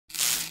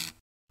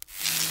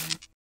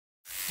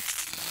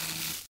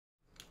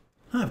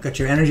I've got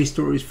your energy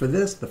stories for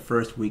the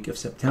first week of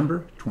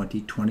September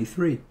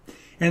 2023.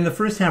 And in the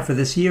first half of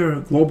this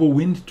year, global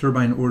wind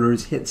turbine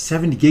orders hit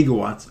 70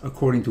 gigawatts,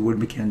 according to Wood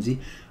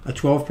Mackenzie, a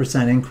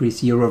 12%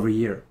 increase year over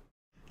year.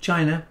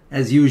 China,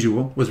 as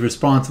usual, was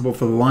responsible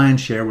for the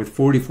lion's share with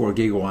 44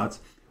 gigawatts,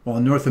 while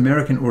North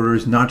American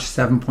orders notched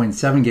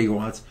 7.7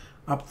 gigawatts,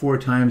 up 4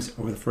 times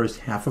over the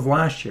first half of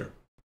last year.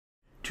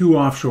 2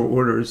 offshore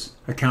orders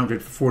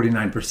accounted for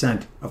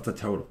 49% of the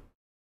total.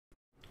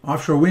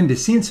 Offshore wind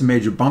has seen some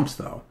major bumps,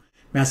 though.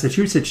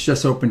 Massachusetts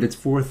just opened its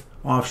 4th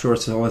offshore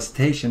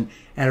solicitation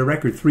at a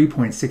record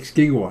 3.6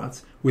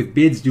 gigawatts, with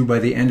bids due by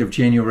the end of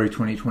January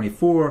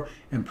 2024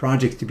 and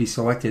projects to be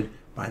selected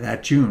by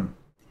that June.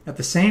 At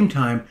the same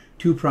time,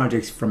 2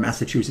 projects from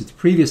Massachusetts'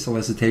 previous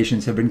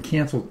solicitations have been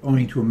canceled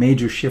owing to a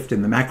major shift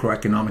in the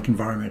macroeconomic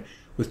environment,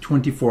 with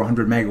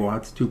 2,400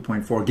 megawatts,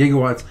 2.4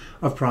 gigawatts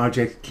of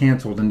projects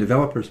canceled and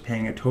developers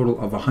paying a total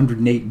of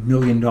 $108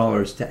 million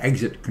to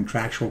exit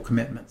contractual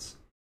commitments.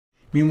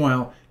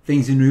 Meanwhile,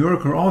 things in New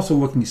York are also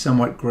looking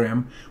somewhat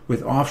grim,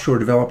 with offshore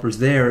developers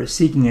there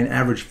seeking an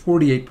average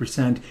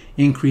 48%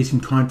 increase in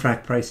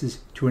contract prices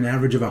to an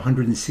average of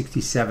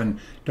 $167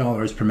 per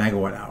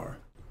megawatt hour.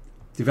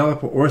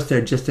 Developer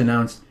Ørsted just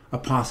announced a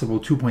possible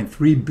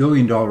 $2.3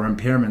 billion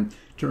impairment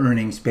to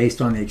earnings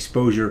based on the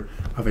exposure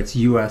of its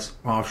U.S.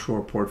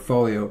 offshore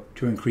portfolio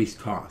to increased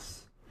costs.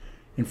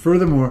 And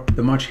furthermore,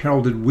 the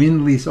much-heralded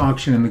wind lease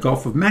auction in the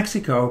Gulf of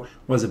Mexico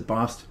was a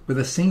bust, with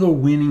a single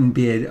winning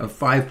bid of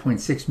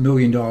 $5.6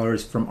 million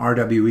from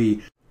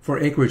RWE for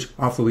acreage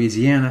off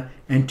Louisiana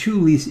and 2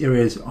 lease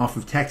areas off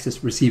of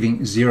Texas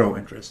receiving 0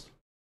 interest.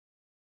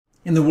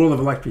 In the world of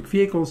electric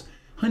vehicles,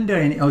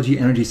 Hyundai and LG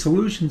Energy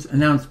Solutions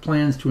announced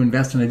plans to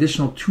invest an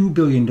additional $2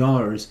 billion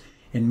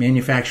in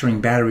manufacturing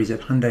batteries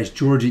at Hyundai's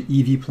Georgia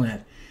EV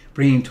plant,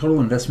 bringing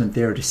total investment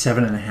there to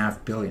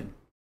 $7.5 billion.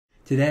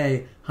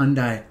 Today,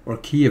 Hyundai or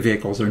Kia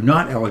vehicles are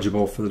not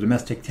eligible for the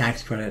domestic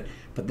tax credit,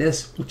 but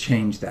this will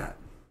change that.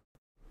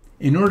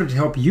 In order to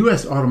help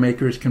U.S.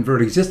 automakers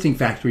convert existing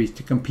factories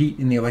to compete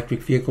in the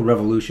electric vehicle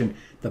revolution,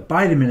 the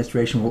Biden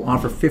administration will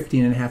offer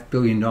 $15.5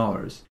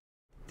 billion.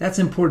 That's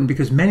important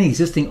because many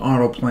existing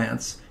auto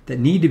plants that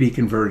need to be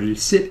converted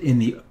sit in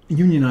the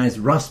unionized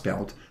Rust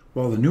Belt,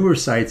 while the newer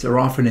sites are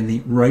often in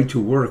the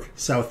right-to-work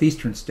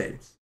southeastern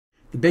states.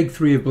 The big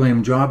 3 have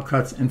blamed job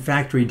cuts and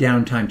factory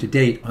downtime to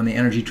date on the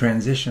energy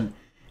transition,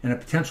 and a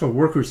potential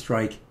worker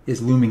strike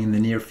is looming in the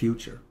near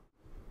future.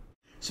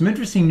 Some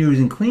interesting news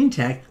in clean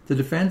tech: the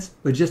Defense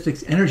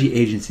Logistics Energy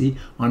Agency,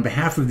 on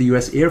behalf of the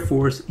U.S. Air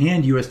Force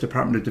and U.S.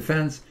 Department of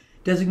Defense,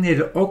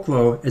 designated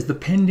Oklo as the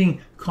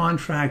pending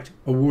contract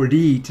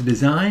awardee to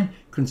design,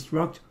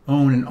 construct,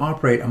 own, and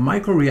operate a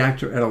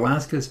microreactor at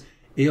Alaska's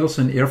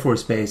Eielson Air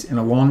Force Base in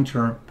a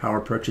long-term power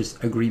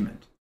purchase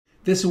agreement.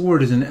 This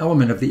award is an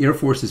element of the Air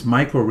Force's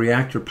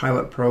microreactor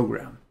pilot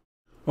program.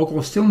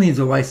 Oklo still needs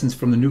a license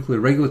from the Nuclear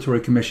Regulatory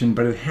Commission,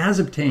 but it has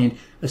obtained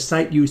a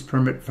site use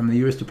permit from the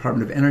U.S.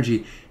 Department of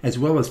Energy, as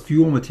well as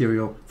fuel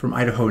material from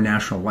Idaho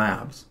National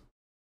Labs.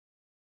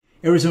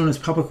 Arizona's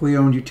publicly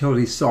owned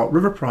utility Salt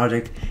River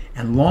Project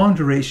and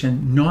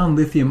long-duration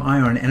non-lithium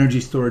ion energy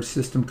storage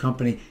system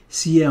company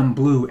CM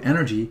Blue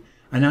Energy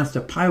announced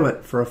a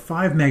pilot for a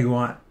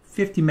 5-megawatt,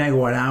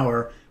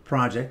 50-megawatt-hour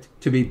project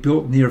to be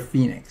built near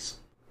Phoenix.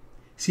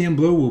 CM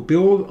Blue will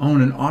build,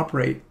 own, and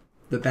operate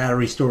the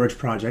battery storage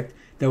project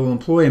that will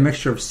employ a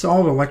mixture of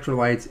solid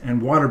electrolytes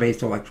and water-based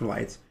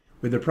electrolytes,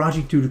 with the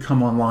project due to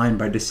come online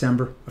by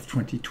December of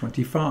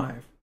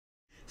 2025.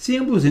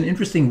 CM Blue is an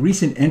interesting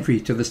recent entry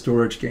to the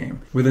storage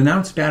game, with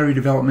announced battery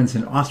developments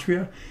in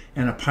Austria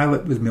and a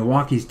pilot with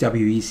Milwaukee's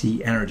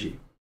WEC Energy.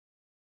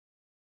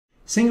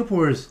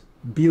 Singapore's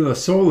Bila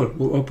Solar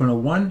will open a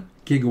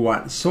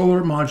 1-gigawatt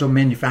solar module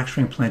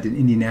manufacturing plant in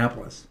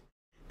Indianapolis.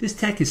 This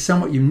tech is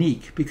somewhat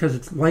unique because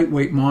its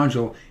lightweight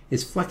module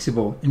is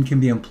flexible and can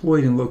be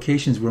employed in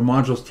locations where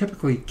modules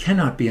typically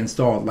cannot be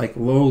installed, like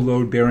low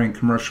load-bearing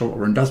commercial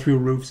or industrial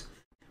roofs,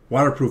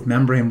 waterproof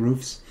membrane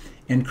roofs,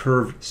 and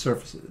curved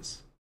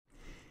surfaces.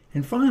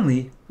 And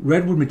finally,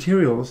 Redwood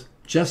Materials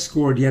just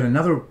scored yet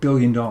another $1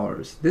 billion,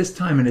 this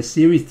time in a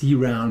Series D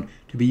round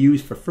to be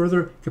used for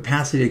further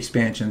capacity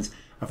expansions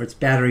of its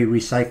battery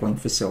recycling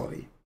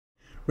facility.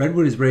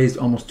 Redwood has raised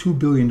almost $2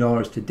 billion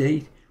to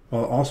date,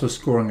 while also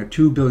scoring a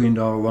 $2 billion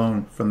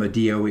loan from the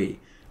DOE.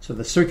 So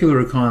the circular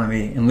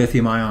economy in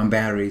lithium-ion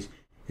batteries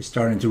is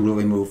starting to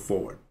really move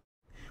forward.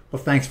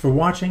 Well, thanks for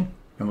watching,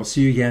 and we'll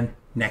see you again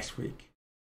next week.